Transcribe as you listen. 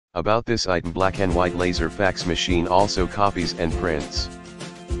About this item: black and white laser fax machine also copies and prints.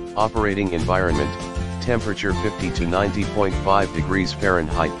 Operating environment: temperature 50 to 90.5 degrees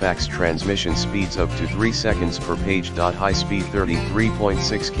Fahrenheit. Fax transmission speeds up to 3 seconds per page. High speed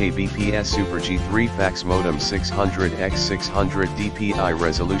 33.6 kbps. Super G3 fax modem. 600x600 dpi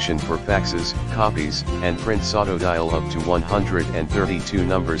resolution for faxes, copies, and prints. Auto dial up to 132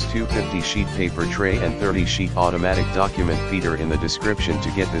 numbers. 250 sheet paper tray and 30 sheet automatic document feeder in the description to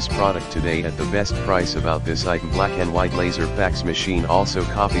get this product today at the best price. About this item: black and white laser fax machine also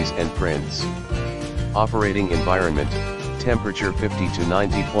copies and prints. Operating environment: temperature 50 to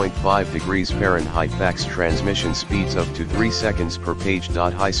 90.5 degrees Fahrenheit. Fax transmission speeds up to 3 seconds per page.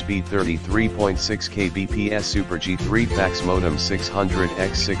 High speed 33.6 kbps. Super G3 fax modem.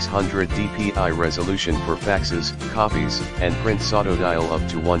 600x600 dpi resolution for faxes, copies, and prints. Auto dial up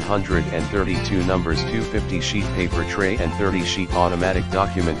to 132 numbers. 250 sheet paper tray and 30 sheet automatic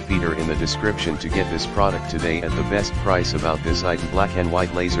document feeder in the description to get this product today at the best price. About this item: black and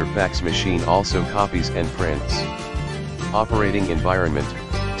white laser fax machine also copies and prints. Operating environment: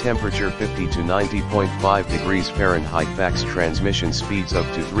 temperature 50 to 90.5 degrees Fahrenheit. Fax transmission speeds up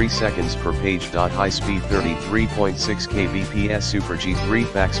to 3 seconds per page. High speed 33.6 kbps. Super G3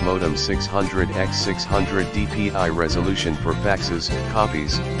 fax modem. 600x600 dpi resolution for faxes,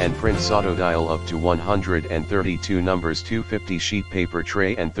 copies, and prints. Auto dial up to 132 numbers. 250 sheet paper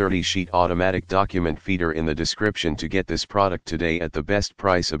tray and 30 sheet automatic document feeder in the description to get this product today at the best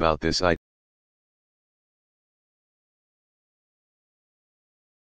price. About this item: